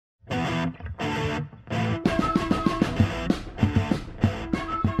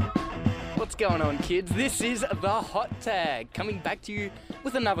going on, kids? This is The Hot Tag, coming back to you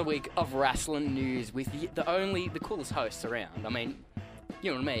with another week of wrestling news with the coolest hosts around. I mean,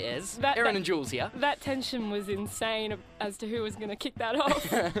 you and me, Ez. Aaron and Jules here. That tension was insane as to who was going to kick that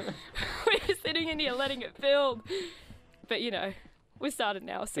off. We were sitting in here letting it build. But, you know, we started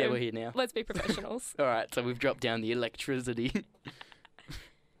now, so we're here now. Let's be professionals. All right, so we've dropped down the electricity.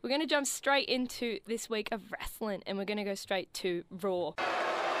 We're going to jump straight into this week of wrestling, and we're going to go straight to Raw.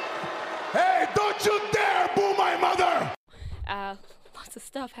 Hey, don't you dare boo my mother! Lots of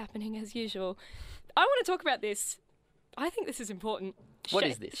stuff happening as usual. I want to talk about this. I think this is important. What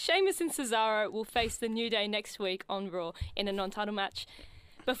is this? Sheamus and Cesaro will face the New Day next week on Raw in a non-title match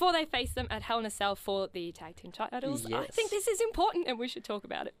before they face them at Hell in a Cell for the tag team titles. Yes. I think this is important and we should talk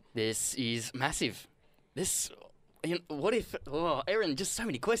about it. This is massive. What if... Oh, Aaron, just so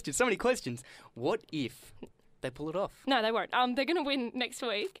many questions. What if they pull it off? No, they won't. They're going to win next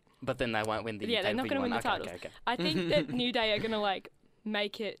week. But then they won't win the they're not going to win the titles. Okay. I think that New Day are going to,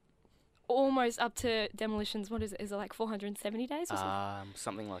 make it almost up to Demolition's, what is it? Is it like 470 days or something?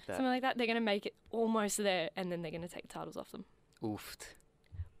 Something like that. Something like that. They're going to make it almost there, and then they're going to take the titles off them. Oofed.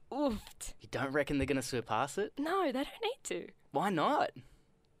 Oofed. You don't reckon they're going to surpass it? No, they don't need to. Why not?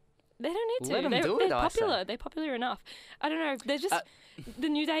 They don't need to. Let them do they're it, popular. I say. They're popular enough. I don't know. They're just... the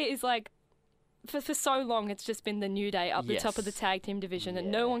New Day is like... For so long, it's just been the New Day up the top of the tag team division,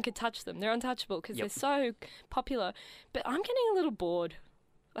 and no one can touch them. They're untouchable because they're so popular. But I'm getting a little bored.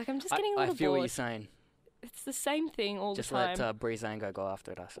 I'm just getting a little bored. I feel what you're saying. It's the same thing all the time. Just let Breezango go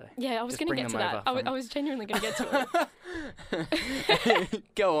after it, I say. Yeah, I was going to get to that. I was genuinely going to get to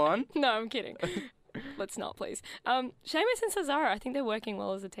it. Go on. No, I'm kidding. Let's not, please. Sheamus and Cesaro, I think they're working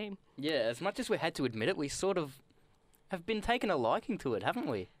well as a team. Yeah, as much as we had to admit it, we sort of have been taking a liking to it, haven't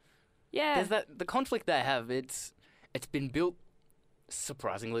we? Yeah. There's the conflict they have, it's been built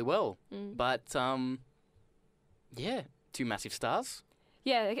surprisingly well. But, two massive stars.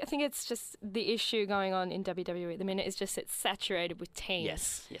 Yeah, I think it's just the issue going on in WWE at the minute is just it's saturated with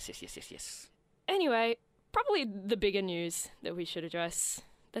teams. Yes. Anyway, probably the bigger news that we should address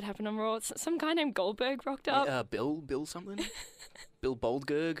that happened on Raw. Some guy named Goldberg rocked up. Bill something? Bill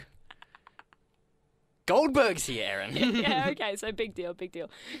Boldberg? Goldberg's here, Aaron. Yeah, okay, so big deal.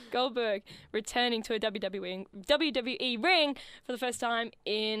 Goldberg returning to a WWE ring for the first time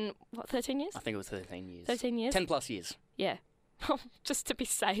in, 13 years? I think it was 13 years. 13 years? 10 plus years. Yeah. Just to be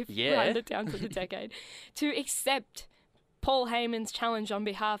safe, yeah. round it down to the decade. To accept Paul Heyman's challenge on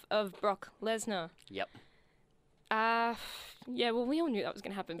behalf of Brock Lesnar. Yep. Yeah, well, we all knew that was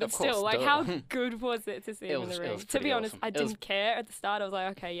going to happen, but of course, still, how good was it to see him in the ring? To be honest, awesome. I didn't care at the start. I was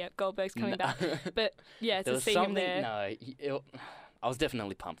like, okay, yeah, Goldberg's coming back. But yeah, to see him there. No, I was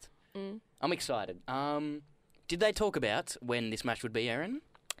definitely pumped. I'm excited. Did they talk about when this match would be, Aaron?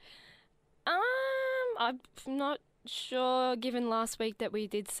 I'm not sure, given last week that we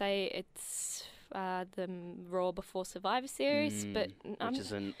did say it's the Raw before Survivor Series, but which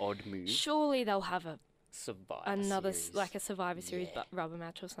is an odd move. Surely they'll have a Survivor Series. Like a Survivor Series rubber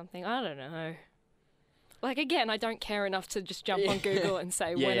match or something. I don't know. Again, I don't care enough to just jump on Google and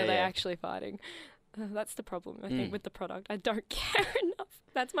say when are they actually fighting. That's the problem, I think, with the product. I don't care enough.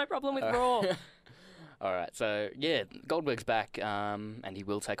 That's my problem with Raw. All right, so Goldberg's back, and he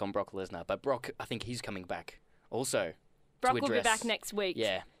will take on Brock Lesnar. But Brock, I think he's coming back also. Brock will be back next week.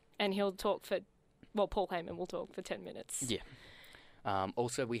 Yeah. And he'll talk Paul Heyman will talk for 10 minutes. Yeah.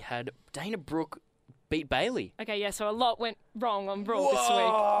 Also, we had Dana Brooke beat Bayley. Okay, yeah, so a lot went wrong on Raw this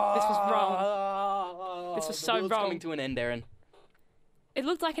week. This was wrong. This was so wrong. Coming to an end, Aaron. It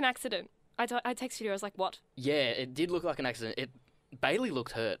looked like an accident. I texted you, I was like, what? Yeah, it did look like an accident. Bayley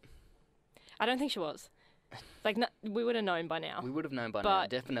looked hurt. I don't think she was. We would have known by now. We would have known by now,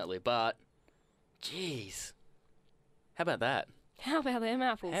 definitely. But, jeez. How about that? How about them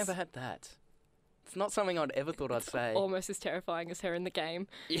apples? How about that? It's not something I'd ever thought I'd say. Almost as terrifying as her in the game.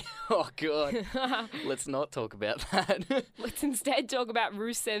 Yeah, oh, God. Let's not talk about that. Let's instead talk about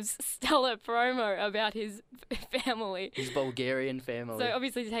Rusev's stellar promo about his family. His Bulgarian family. So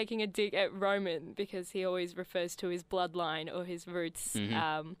obviously taking a dig at Roman because he always refers to his bloodline or his roots.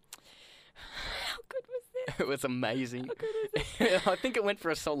 How good was this? It was amazing. How good was it? I think it went for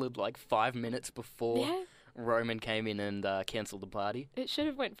a solid 5 minutes before Roman came in and cancelled the party. It should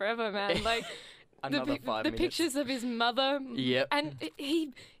have went forever, man. Another 5 minutes. The pictures of his mother. Yep. And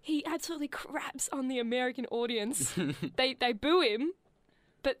he absolutely craps on the American audience. They boo him,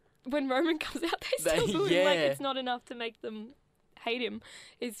 but when Roman comes out, they still boo him. It's not enough to make them hate him.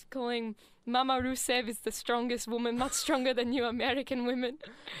 He's calling Mama Rusev is the strongest woman, much stronger than you American women.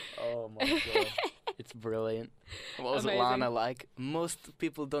 Oh, my God. It's brilliant. What was Amazing. Lana like? Most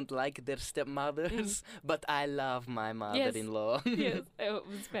people don't like their stepmothers, but I love my mother-in-law. Yes, it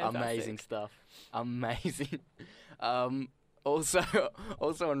was fantastic. Amazing stuff. Amazing. Also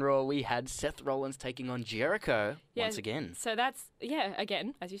on Raw, we had Seth Rollins taking on Jericho once again. So that's,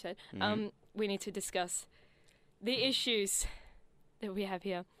 again, as you said. We need to discuss the issues that we have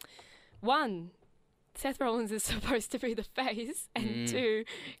here. One, Seth Rollins is supposed to be the face, and two,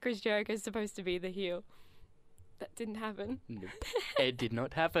 Chris Jericho is supposed to be the heel. That didn't happen. Nope. It did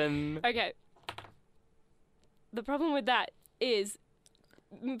not happen. Okay. The problem with that is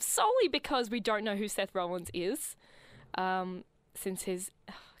solely because we don't know who Seth Rollins is, since his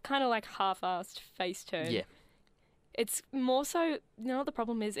kind of like half-assed face turn. Yeah. It's more so, you know what the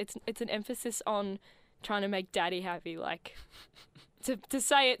problem is? It's an emphasis on trying to make Daddy happy, like, to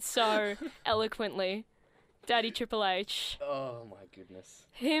say it so eloquently. Daddy Triple H. Oh, my goodness.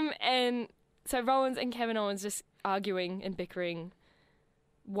 So Rollins and Kevin Owens just arguing and bickering.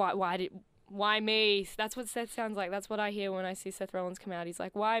 Why me? That's what Seth sounds like. That's what I hear when I see Seth Rollins come out. He's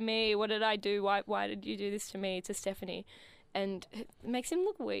like, why me? What did I do? Why did you do this to me, to Stephanie? And it makes him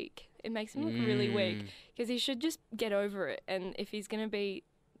look weak. It makes him look really weak, because he should just get over it. And if he's going to be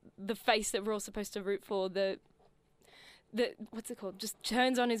the face that we're all supposed to root for, the what's it called? Just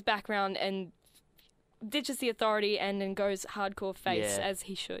turns on his background and ditches the authority and then goes hardcore face as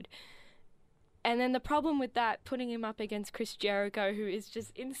he should. And then the problem with that, putting him up against Chris Jericho, who is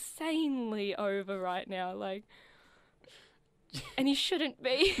just insanely over right now, like, and he shouldn't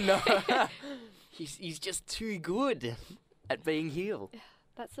be. No, he's just too good at being heel.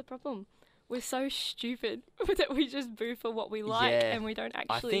 That's the problem. We're so stupid that we just boo for what we like, and we don't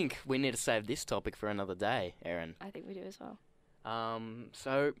actually. I think we need to save this topic for another day, Erin. I think we do as well.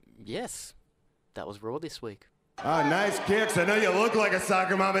 So yes, that was Raw this week. Ah, nice kicks. I know you look like a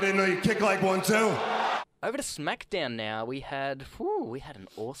soccer mom. I didn't know you kick like one too. Over to Smackdown now. We had an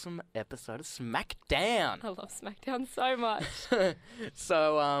awesome episode of Smackdown. I love Smackdown so much.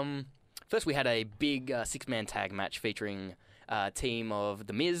 So, first we had a big six-man tag match featuring a team of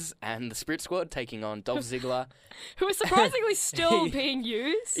The Miz and the Spirit Squad taking on Dolph Ziggler. Who is surprisingly still being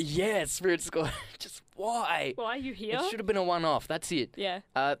used. Yeah, Spirit Squad. Just why? Why are you here? It should have been a one-off. That's it. Yeah.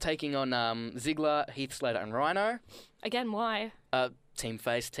 Taking on Ziggler, Heath Slater, and Rhino. Again, why? Team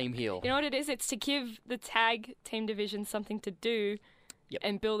face, team heel. You know what it is? It's to give the tag team division something to do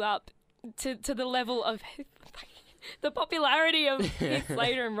and build up to the level of the popularity of Heath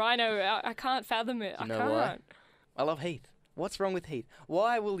Slater and Rhino. I can't fathom it. You know why? I love Heath. What's wrong with Heath?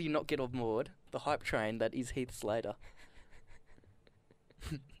 Why will you not get on board the hype train that is Heath Slater?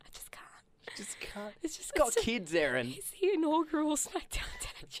 I just can't. Just can't. It's just got kids, Erin. He's the inaugural SmackDown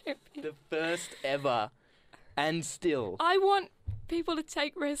Tag Champion. The first ever. And still. I want people to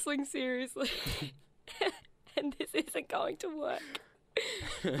take wrestling seriously. And this isn't going to work.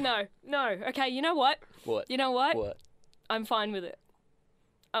 No. Okay, you know what? What? You know what? What? I'm fine with it.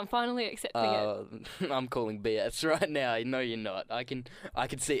 I'm finally accepting it. I'm calling BS right now. No, you're not. I can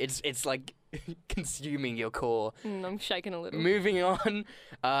see it's like consuming your core. I'm shaking a little. Moving on.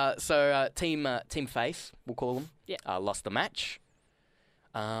 So team face, we'll call them. Yeah. Lost the match.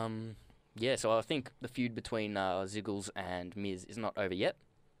 Yeah. So I think the feud between Ziggles and Miz is not over yet.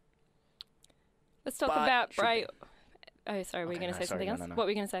 Let's talk about Bray. Oh, sorry. Were you going to say something else? No. What were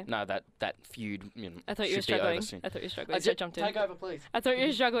you going to say? No, that feud. I thought you were struggling. So I jumped in. Take over, please. I thought you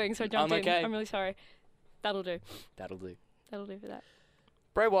were struggling, so I jumped in. Okay. I'm really sorry. That'll do. That'll do for that.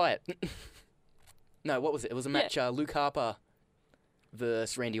 Bray Wyatt. No, what was it? It was a match. Luke Harper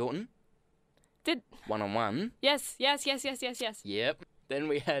versus Randy Orton. Did 1-on-1. Yes. Yep. Then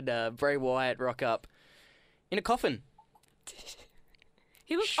we had Bray Wyatt rock up in a coffin.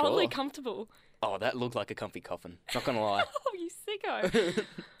 He looked oddly comfortable. Oh, that looked like a comfy coffin. Not gonna lie. Oh, you sicko.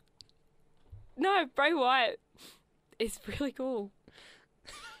 No, Bray Wyatt is really cool.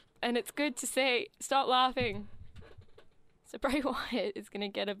 And it's good to see. Stop laughing. So Bray Wyatt is going to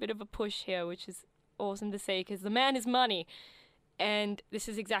get a bit of a push here, which is awesome to see because the man is money. And this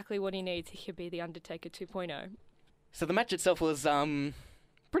is exactly what he needs. He could be the Undertaker 2.0. So the match itself was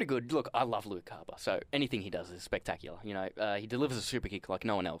pretty good. Look, I love Luke Harper, so anything he does is spectacular. You know, he delivers a super kick like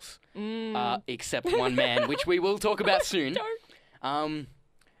no one else, except one man, which we will talk about soon.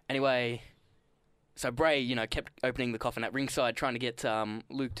 Anyway, so Bray, you know, kept opening the coffin at ringside, trying to get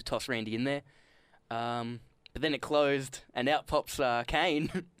Luke to toss Randy in there. But then it closed, and out pops Kane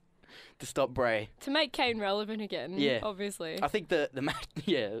to stop Bray. To make Kane relevant again, obviously. I think the match,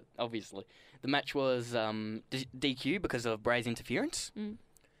 obviously. The match was DQ because of Bray's interference.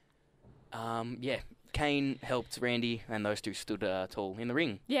 Kane helped Randy, and those two stood tall in the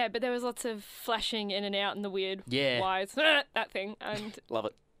ring. Yeah, but there was lots of flashing in and out and the weird wires, that thing. And Love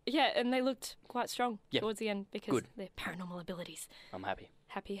it. yeah, and they looked quite strong towards the end because of their paranormal abilities. I'm happy.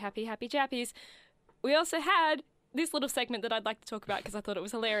 Happy jappies. We also had this little segment that I'd like to talk about because I thought it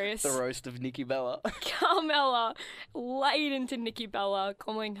was hilarious. The roast of Nikki Bella. Carmella laid into Nikki Bella,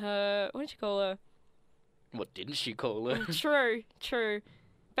 calling her... What did she call her? What didn't she call her? True.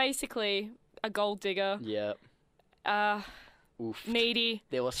 Basically, a gold digger. Yeah. Oof. Needy.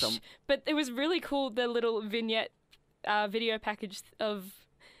 There was some... But it was really cool, the little vignette video package of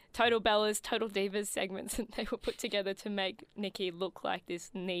Total Bellas, Total Divas segments that they were put together to make Nikki look like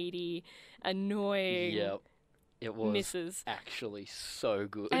this needy, annoying... Yep. It was misses. actually so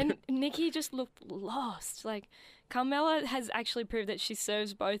good. And Nikki just looked lost. Like, Carmella has actually proved that she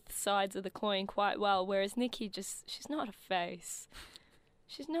serves both sides of the coin quite well, whereas Nikki she's not a face.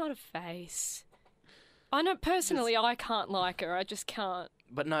 She's not a face. I know, personally, I can't like her. I just can't.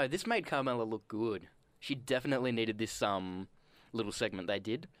 But no, this made Carmella look good. She definitely needed this little segment they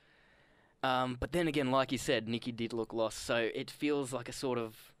did. But then again, like you said, Nikki did look lost, so it feels like a sort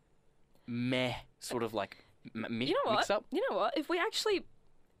of meh, sort of like... mix up? You know what? If we actually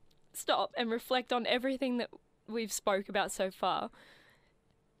stop and reflect on everything that we've spoke about so far,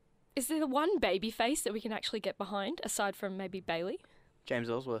 is there one baby face that we can actually get behind, aside from maybe Bailey? James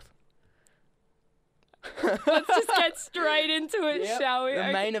Ellsworth. Let's just get straight into it, shall we?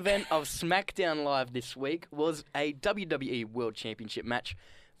 The main event of Smackdown Live this week was a WWE World Championship match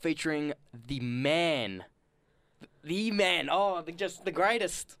featuring the man. Just the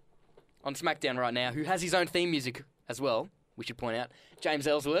greatest on SmackDown right now, who has his own theme music as well, we should point out. James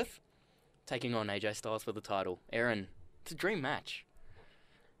Ellsworth taking on AJ Styles for the title. Aaron, it's a dream match.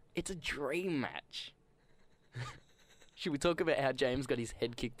 It's a dream match. Should we talk about how James got his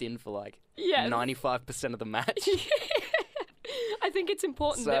head kicked in for 95% of the match? I think it's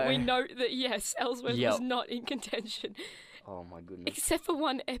important that we note that, yes, Ellsworth was not in contention. Oh my goodness. Except for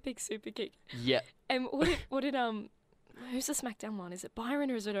one epic super kick. Yeah. And what did who's the SmackDown one? Is it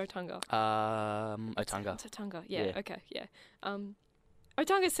Byron or is it Otunga? Otunga. It's Otunga. Yeah. Okay. Yeah.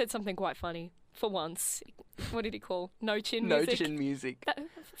 Otunga said something quite funny for once. What did he call? No chin music. No chin music.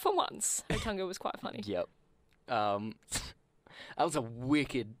 For once, Otunga was quite funny. Yep. That was a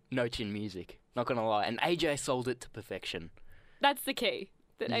wicked no chin music. Not gonna lie, and AJ sold it to perfection. That's the key.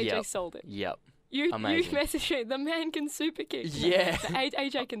 That AJ sold it. Yep. You Amazing. message me. The man can super kick. Yeah.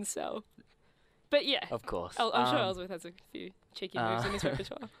 AJ can sell. But yeah. Of course. I'm sure Ellsworth has a few cheeky moves in his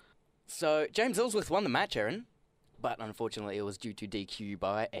repertoire. So, James Ellsworth won the match, Aaron. But unfortunately, it was due to DQ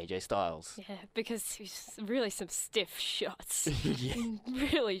by AJ Styles. Yeah, because he's really some stiff shots. Yeah.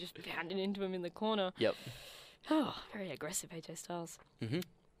 Really just pounding into him in the corner. Yep. Oh, very aggressive AJ Styles. Mm-hmm.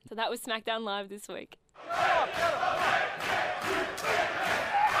 So that was SmackDown Live this week.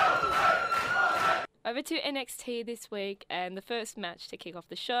 Over to NXT this week, and the first match to kick off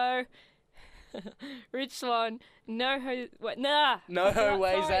the show. Rich Swann, No Way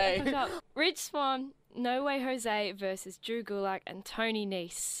Jose. Rich Swann, No Way Jose versus Drew Gulak and Tony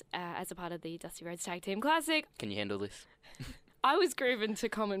Nese as a part of the Dusty Rhodes Tag Team Classic. Can you handle this? I was grooving to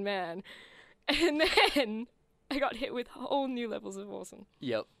Common Man, and then I got hit with whole new levels of awesome.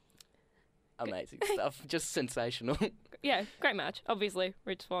 Yep. Amazing stuff. Just sensational. Yeah, great match. Obviously,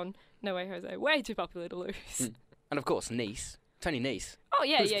 Rich Swann, No Way Jose, way too popular to lose. And of course, Tony Nese. Oh,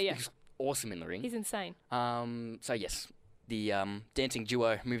 yeah. Who's awesome in the ring. He's insane. So yes, the dancing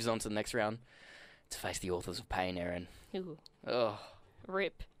duo moves on to the next round to face the Authors of Pain, Aaron. Ooh. Oh.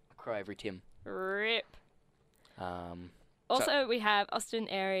 Rip. I cry every Tim. Rip. Also, we have Austin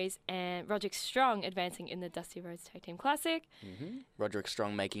Aries and Roderick Strong advancing in the Dusty Rhodes Tag Team Classic. Mm-hmm. Roderick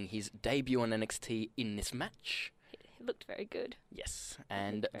Strong making his debut on NXT in this match. He looked very good. Yes,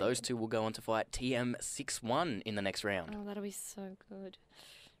 and those two will go on to fight TM61 in the next round. Oh, that'll be so good.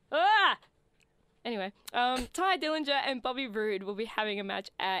 Ah! Anyway, Ty Dillinger and Bobby Roode will be having a match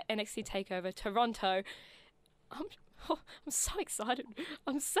at NXT TakeOver Toronto. I'm so excited.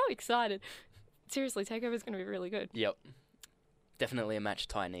 Seriously, TakeOver's going to be really good. Yep. Definitely a match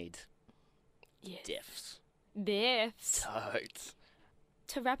Ty needs. Yes. Defs. Totes.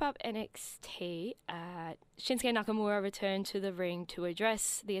 To wrap up NXT, Shinsuke Nakamura returned to the ring to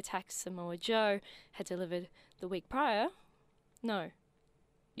address the attack Samoa Joe had delivered the week prior. No.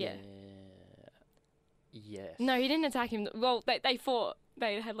 Yeah. Yes. No, he didn't attack him. Well, they fought.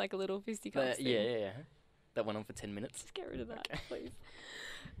 They had like a little fisticuffs thing. Yeah. That went on for 10 minutes. Just get rid of that, please.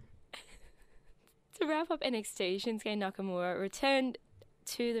 To wrap up NXT, Shinsuke Nakamura returned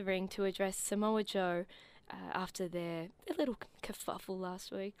to the ring to address Samoa Joe after their little kerfuffle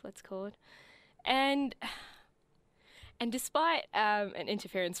last week, let's call it. And despite an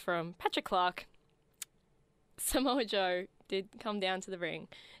interference from Patrick Clark, Samoa Joe did come down to the ring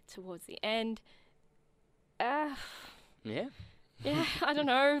towards the end. Yeah. Yeah, I don't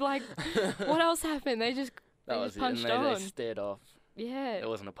know. Like, what else happened? They just punched on. They stared off. Yeah. There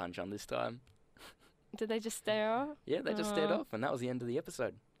wasn't a punch on this time. Did they just stare off? Yeah, they just stared off, and that was the end of the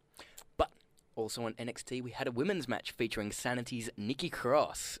episode. But also on NXT, we had a women's match featuring Sanity's Nikki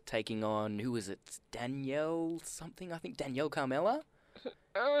Cross taking on, who was it? Danielle something? I think Danielle Carmella?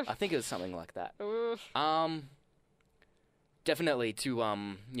 I think it was something like that. Definitely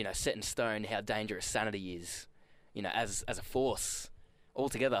to, set in stone how dangerous Sanity is, as a force. All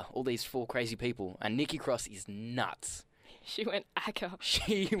together, all these 4 crazy people. And Nikki Cross is nuts. She went acca.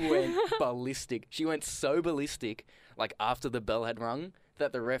 She went ballistic. She went so ballistic, like after the bell had rung,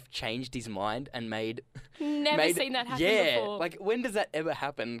 that the ref changed his mind and made... Never seen that happen before. Like when does that ever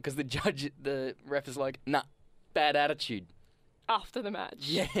happen? Because the ref is like, nah, bad attitude. After the match.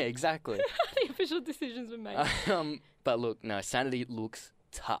 Yeah, exactly. The official decisions were made. But look, no, Sanity looks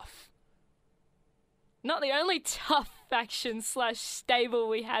tough. Not the only tough faction / stable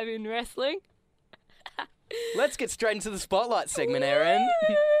we have in wrestling. Let's get straight into the spotlight segment, Aaron.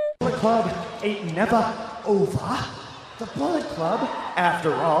 Bullet Club ain't never over. The Bullet Club,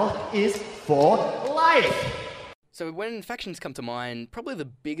 after all, is for life. So when factions come to mind, probably the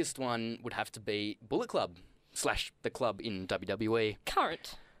biggest one would have to be Bullet Club / the club in WWE.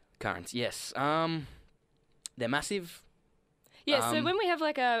 Current, yes. They're massive. Yeah, so when we have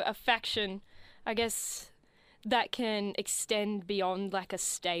like a faction, I guess that can extend beyond like a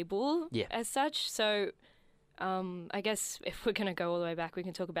stable as such. So I guess if we're going to go all the way back, we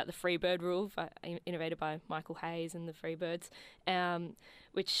can talk about the Freebird rule, innovated by Michael Hayes and the Freebirds,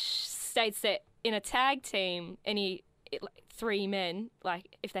 which states that in a tag team, any 3 men,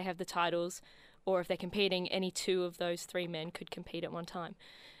 like if they have the titles or if they're competing, any 2 of those 3 men could compete at one time.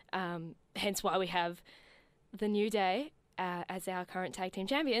 Hence why we have the New Day as our current tag team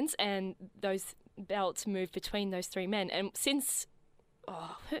champions, and those belts move between those 3 men. And since,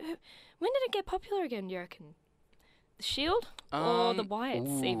 when did it get popular again, do you reckon? The Shield or the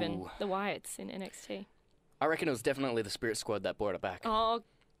Wyatts even? The Wyatts in NXT. I reckon it was definitely the Spirit Squad that brought it back. Oh.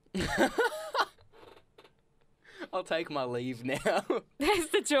 I'll take my leave now. There's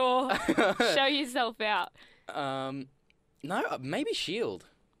the door. Show yourself out. No, maybe Shield.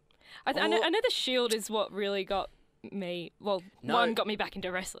 I know the Shield is what really got me, one, got me back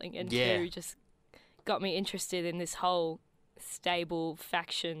into wrestling, and 2, just got me interested in this whole stable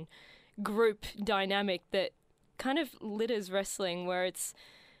faction group dynamic that kind of litters wrestling, where it's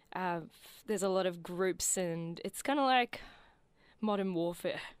there's a lot of groups and it's kind of like modern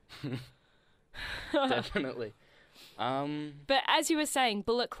warfare. Definitely. But as you were saying,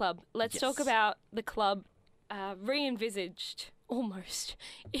 Bullet Club, let's talk about the club re-envisaged almost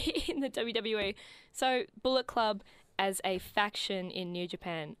in the WWE. So Bullet Club as a faction in New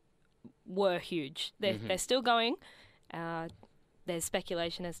Japan were huge. They're still going. There's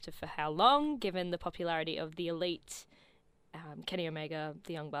speculation as to for how long, given the popularity of the Elite, Kenny Omega,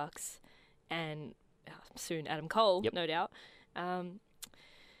 the Young Bucks, and soon Adam Cole, no doubt.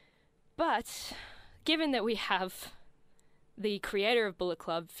 But given that we have the creator of Bullet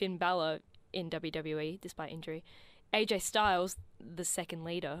Club, Finn Balor, in WWE, despite injury, AJ Styles, the second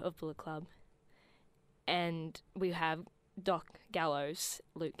leader of Bullet Club, and we have Doc Gallows,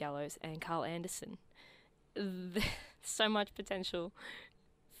 Luke Gallows, and Carl Anderson. So much potential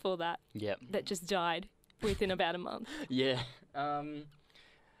for that. That just died within about a month.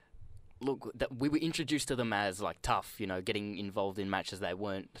 Look, we were introduced to them as like tough, getting involved in matches they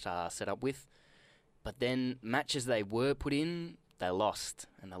weren't set up with. But then matches they were put in, they lost,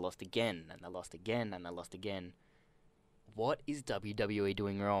 and they lost again, and they lost again, and they lost again. What is WWE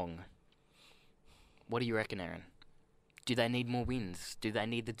doing wrong? What do you reckon, Aaron? Do they need more wins? Do they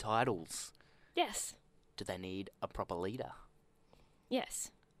need the titles? Yes. Do they need a proper leader? Yes.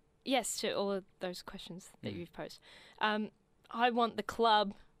 Yes to all of those questions that you've posed. I want the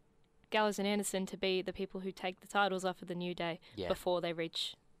club, Gallows and Anderson, to be the people who take the titles off of the New Day before they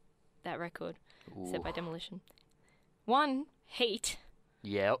reach that record set by Demolition. 1, heat.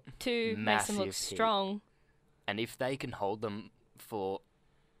 Yep. 2, makes them look strong. And if they can hold them for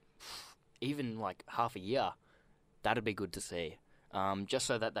even like half a year, that'd be good to see. Just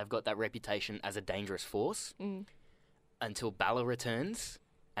so that they've got that reputation as a dangerous force until Balor returns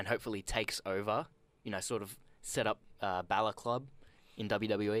and hopefully takes over, sort of set up Balor Club in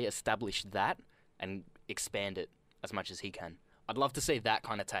WWE, establish that and expand it as much as he can. I'd love to see that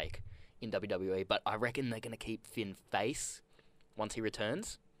kind of take in WWE, but I reckon they're going to keep Finn face once he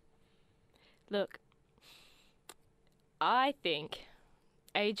returns. Look, I think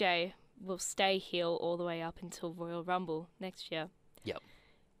AJ will stay heel all the way up until Royal Rumble next year. Yep.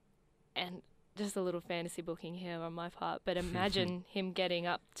 And just a little fantasy booking here on my part, but imagine him getting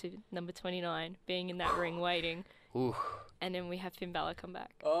up to number 29, being in that ring waiting, Ooh. and then we have Finn Balor come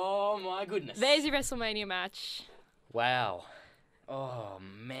back. Oh, my goodness. There's your WrestleMania match. Wow. Oh,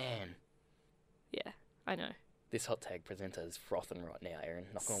 man. Yeah, I know. This hot tag presenter is frothing right now, Aaron.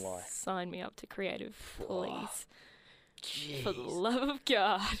 Not gonna lie. Sign me up to creative, please. Jeez. For the love of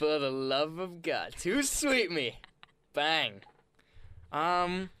God. For the love of God. Too sweet me. Bang.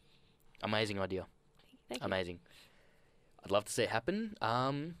 Amazing idea. Thank you. Amazing. I'd love to see it happen.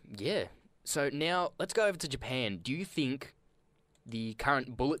 Yeah. So now let's go over to Japan. Do you think the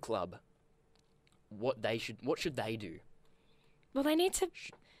current Bullet Club, what should they do? Well, they need to.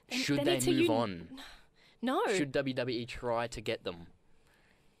 Should they they need to move on? No. Should WWE try to get them?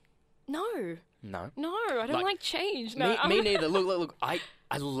 No. No. No, I don't like change. No, Me neither. Look. I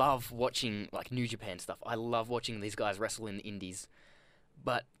love watching like New Japan stuff. I love watching these guys wrestle in the indies.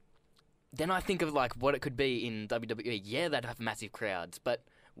 But then I think of like what it could be in WWE. Yeah, they'd have massive crowds, but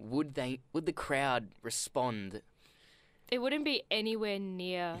would the crowd respond? It wouldn't be anywhere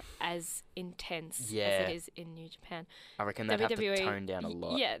near as intense as it is in New Japan. I reckon they'd have to tone down a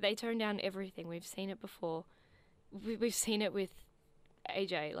lot. Yeah, they tone down everything. We've seen it before. We've seen it with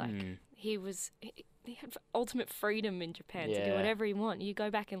AJ. Like he had ultimate freedom in Japan to do whatever he want. You go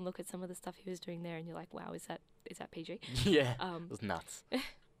back and look at some of the stuff he was doing there, and you're like, wow, is that PG? Yeah, it was nuts.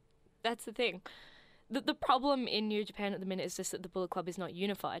 That's the thing. The problem in New Japan at the minute is just that the Bullet Club is not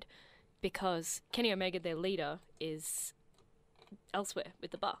unified, because Kenny Omega, their leader, is elsewhere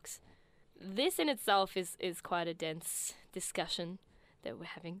with the Bucks. This in itself is quite a dense discussion that we're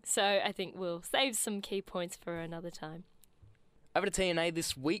having. So I think we'll save some key points for another time. Over to TNA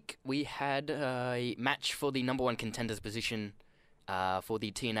this week, we had a match for the number one contenders position for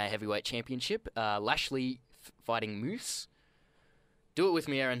the TNA Heavyweight Championship. Lashley fighting Moose. Do it with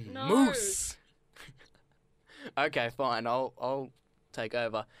me, Aaron. No. Moose! Okay, fine. I'll take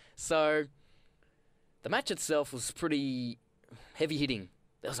over. So, the match itself was pretty heavy-hitting.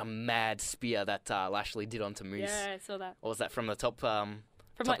 There was a mad spear that Lashley did onto Moose. Yeah, I saw that. Or was that from the top From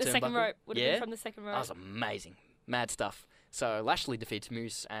top like the second turnbuckle? rope. Would have been from the second rope. That was amazing. Mad stuff. So Lashley defeats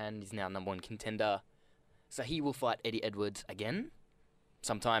Moose and is now number one contender. So he will fight Eddie Edwards again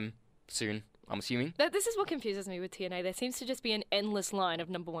sometime soon, I'm assuming. This is what confuses me with TNA. There seems to just be an endless line of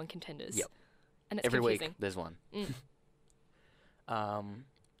number one contenders. Yep. And it's Every confusing. week there's one.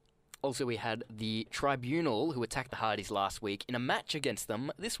 Also, we had the Tribunal, who attacked the Hardys last week, in a match against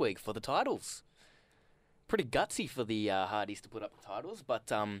them this week for the titles. Pretty gutsy for the Hardys to put up the titles, but...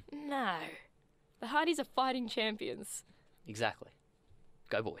 No. The Hardys are fighting champions. Exactly.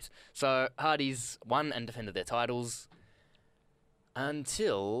 Go boys. So, Hardys won and defended their titles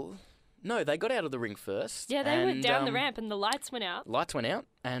until... No, they got out of the ring first. Yeah, they went down the ramp and the lights went out. Lights went out,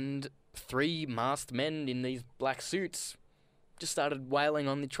 and 3 masked men in these black suits just started wailing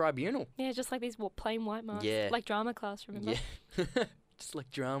on the Tribunal. Yeah, just like these plain white masks. Yeah. Like drama class, remember? Yeah. Just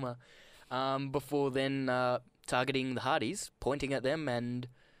like drama. Before then targeting the Hardys, pointing at them, and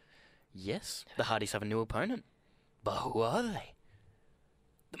yes, the Hardys have a new opponent. But who are they?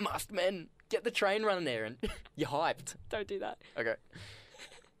 The masked men. Get the train running there, and you're hyped. Don't do that. Okay.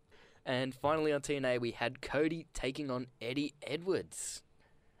 And finally on TNA, we had Cody taking on Eddie Edwards.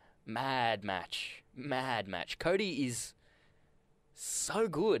 Mad match. Cody is so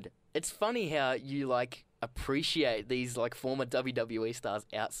good. It's funny how you, like, appreciate these, like, former WWE stars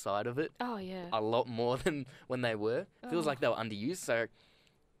outside of it. Oh, yeah. A lot more than when they were. Feels like they were underused. So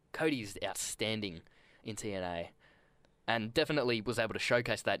Cody is outstanding in TNA. And definitely was able to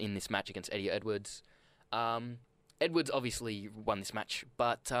showcase that in this match against Eddie Edwards. Edwards obviously won this match,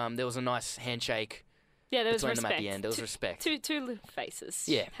 but there was a nice handshake Yeah, there was between respect. them at the end. There was respect. Two little faces.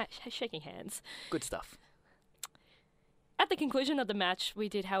 Yeah. Shaking hands. Good stuff. At the conclusion of the match, we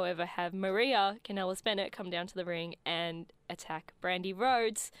did, however, have Maria Kanellis-Bennett come down to the ring and attack Brandy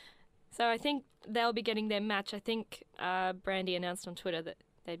Rhodes. So I think they'll be getting their match. I think Brandy announced on Twitter that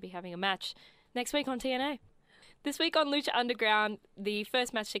they'd be having a match next week on TNA. This week on Lucha Underground, the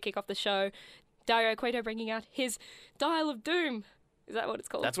first match to kick off the show, Dario Cueto bringing out his Dial of Doom. Is that what it's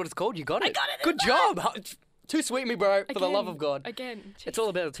called? That's what it's called. You got it. I got it. Good job. Too sweet me, bro. For the love of God. Again. It's all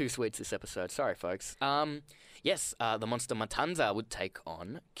about the two sweets this episode. Sorry, folks. Yes, the Monster Matanza would take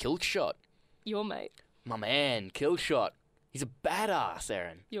on Killshot. Your mate. My man, Killshot. He's a badass,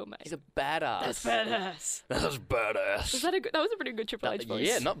 Aaron. Your mate. He's a badass. That's badass. That's badass. That was a pretty good Triple H voice.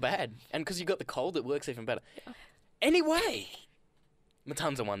 Yeah, not bad. And because you got the cold, it works even better. Anyway,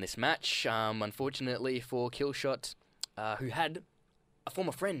 Matanza won this match, unfortunately for Killshot, who had a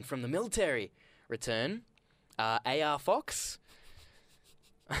former friend from the military return, AR Fox.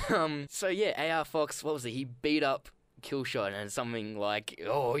 AR Fox, what was it? He beat up Killshot and something like,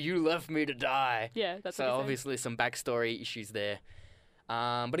 "Oh, you left me to die." Yeah, that's so what he said. obviously some backstory issues there.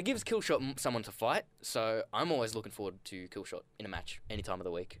 But it gives Killshot someone to fight, so I'm always looking forward to Killshot in a match any time of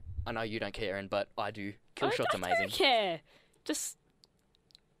the week. I know you don't care, Aaron, but I do. Killshot's amazing. I don't care. Just...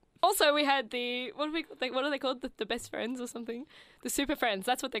 Also, we had the... What are they called? The best friends or something? The super friends.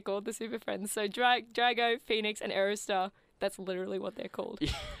 That's what they're called, the super friends. So Drago, Phoenix, and Aerostar. That's literally what they're called.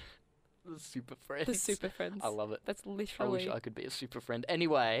 The super friends. The super friends. I love it. That's I literally... wish I could be a super friend.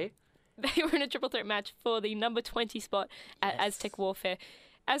 Anyway... They were in a triple threat match for the number 20 spot at Aztec Warfare.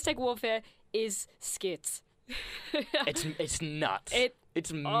 Aztec Warfare is skits. It's nuts.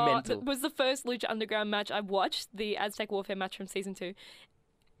 It's mental. It was the first Lucha Underground match I watched, the Aztec Warfare match from season 2.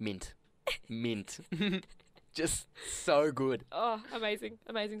 Mint. Just so good. Oh,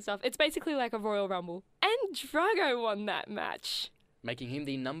 amazing stuff. It's basically like a Royal Rumble. And Drago won that match, making him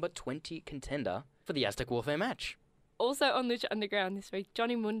the number 20 contender for the Aztec Warfare match. Also on Lucha Underground this week,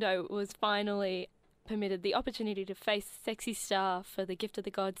 Johnny Mundo was finally permitted the opportunity to face Sexy Star for the Gift of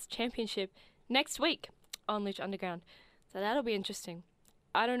the Gods Championship next week on Lucha Underground. So that'll be interesting.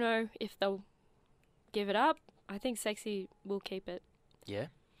 I don't know if they'll give it up. I think Sexy will keep it. Yeah?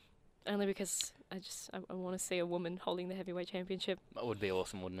 Only because I want to see a woman holding the heavyweight championship. That would be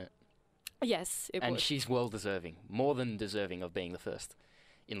awesome, wouldn't it? Yes, it would. And she's well deserving, more than deserving of being the first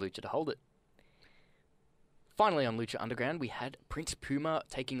in Lucha to hold it. Finally on Lucha Underground, we had Prince Puma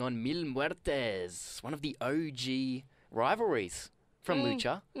taking on Mil Muertes, one of the OG rivalries from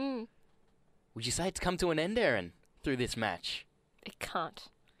Lucha. Would you say it's come to an end, Aaron, through this match? It can't.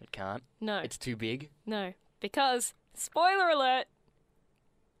 It can't? No. It's too big? No. Because, spoiler alert,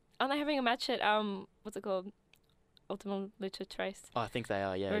 aren't they having a match at, what's it called? Ultimo Lucha Tres? Oh, I think they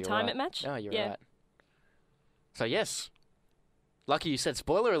are, yeah. A retirement match? Oh, you're right. So, yes. Lucky you said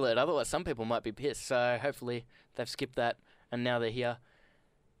spoiler alert, otherwise some people might be pissed. So, hopefully they've skipped that and now they're here.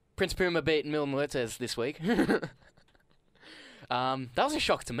 Prince Puma beat Mil Muertes this week. That was a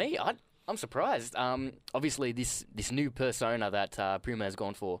shock to me. I'm surprised. Obviously, this new persona that Puma has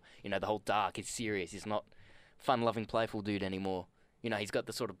gone for, the whole dark, he's serious, he's not fun-loving, playful dude anymore. He's got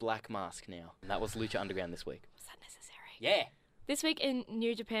the sort of black mask now. And that was Lucha Underground this week. Was that necessary? Yeah. This week in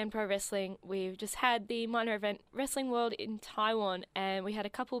New Japan Pro Wrestling, we've just had the minor event Wrestling World in Taiwan, and we had a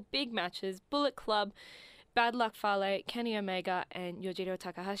couple big matches. Bullet Club, Bad Luck Fale, Kenny Omega, and Yujiro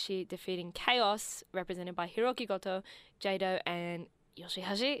Takahashi defeating Chaos, represented by Hiroki Goto, Jado, and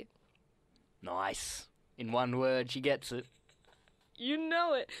Yoshihashi. Nice. In one word, she gets it. You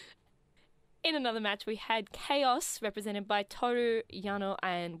know it. In another match, we had Chaos, represented by Toru Yano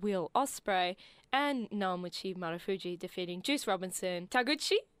and Will Ospreay, and Naomichi Marufuji defeating Juice Robinson,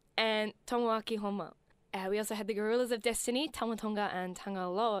 Taguchi, and Tomoaki Honma. We also had the Gorillas of Destiny, Tamatonga and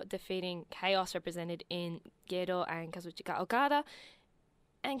Tangaloa defeating Chaos, represented in Gedo and Kazuchika Okada.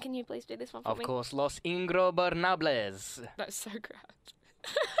 And can you please do this one for me? Of course, Los Ingobernables. That's so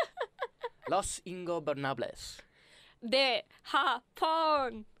great. Los Ingobernables. De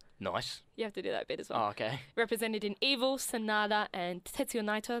Japón. Nice. You have to do that bit as well. Oh, okay. Represented in Evil, Sanada, and Tetsuya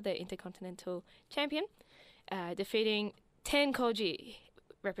Naito, the Intercontinental Champion, defeating Ten Koji,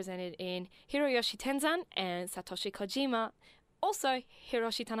 represented in Hiroyoshi Tenzan and Satoshi Kojima, also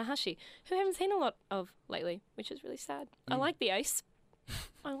Hiroshi Tanahashi, who I haven't seen a lot of lately, which is really sad. I like the Ace.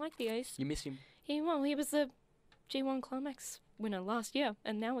 You miss him. He was the G1 Climax winner last year,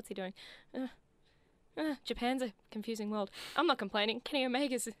 and now what's he doing? Japan's a confusing world. I'm not complaining. Kenny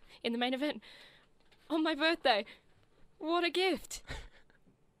Omega's in the main event on my birthday. What a gift.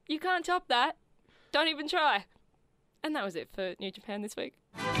 You can't top that. Don't even try. And that was it for New Japan this week.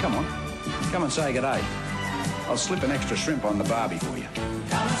 Come on. Come and say g'day. I'll slip an extra shrimp on the barbie for you.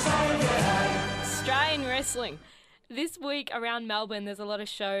 Australian wrestling. This week around Melbourne, there's a lot of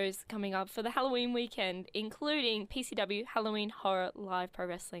shows coming up for the Halloween weekend, including PCW Halloween Horror Live Pro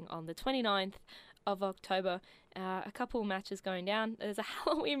Wrestling on the 29th of October. A couple matches going down. There's a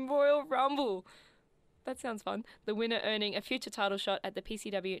Halloween Royal Rumble. That sounds fun. The winner earning a future title shot at the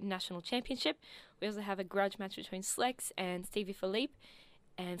PCW National Championship. We also have a grudge match between Slex and Stevie Philippe.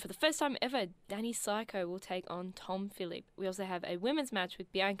 And for the first time ever, Danny Psycho will take on Tom Phillip. We also have a women's match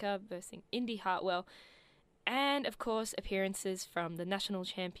with Bianca versus Indy Hartwell. And, of course, appearances from the national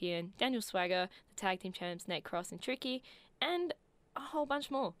champion Daniel Swagger, the tag team champs Nate Cross and Tricky, and a whole bunch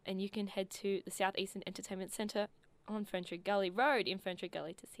more. And you can head to the Southeastern Entertainment Centre on Ferntree Gully Road in Ferntree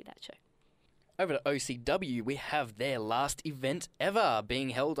Gully to see that show. Over to OCW, we have their last event ever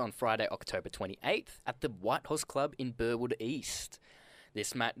being held on Friday, October 28th at the White Horse Club in Burwood East.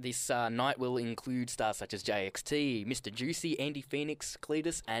 This night will include stars such as JXT, Mr. Juicy, Andy Phoenix,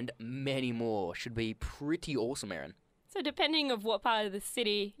 Cletus, and many more. Should be pretty awesome, Erin. So depending of what part of the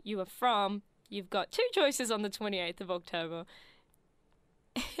city you are from, you've got two choices on the 28th of October.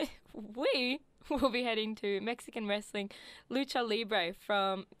 We will be heading to Mexican wrestling Lucha Libre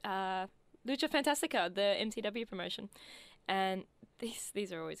from Lucha Fantastica, the MCW promotion. And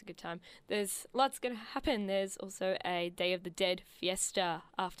these are always a good time. There's lots going to happen. There's also a Day of the Dead fiesta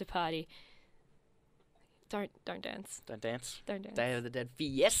after party. Don't dance. Don't dance? Don't dance. Day of the Dead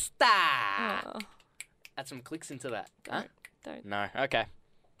fiesta! Oh. Add some clicks into that. Don't. No, okay.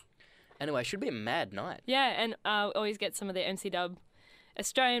 Anyway, should be a mad night. Yeah, and always get some of the MCW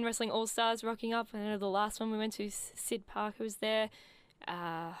Australian Wrestling All-Stars rocking up. I know the last one we went to, Sid Parker was there.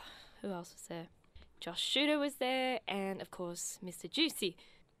 Who else was there? Josh Shooter was there, and of course, Mr. Juicy.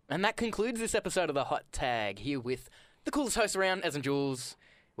 And that concludes this episode of The Hot Tag, here with the coolest host around, Ez and Jules.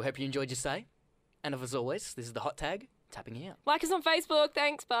 We hope you enjoyed your stay. And as always, this is The Hot Tag, tapping you out. Like us on Facebook.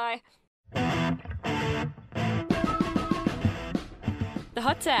 Thanks, bye. The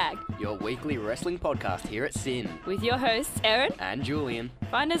Hot Tag, your weekly wrestling podcast here at Sin. with your hosts, Erin And Julian.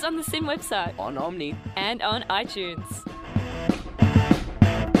 Find us on the Sin website On Omni. and on iTunes.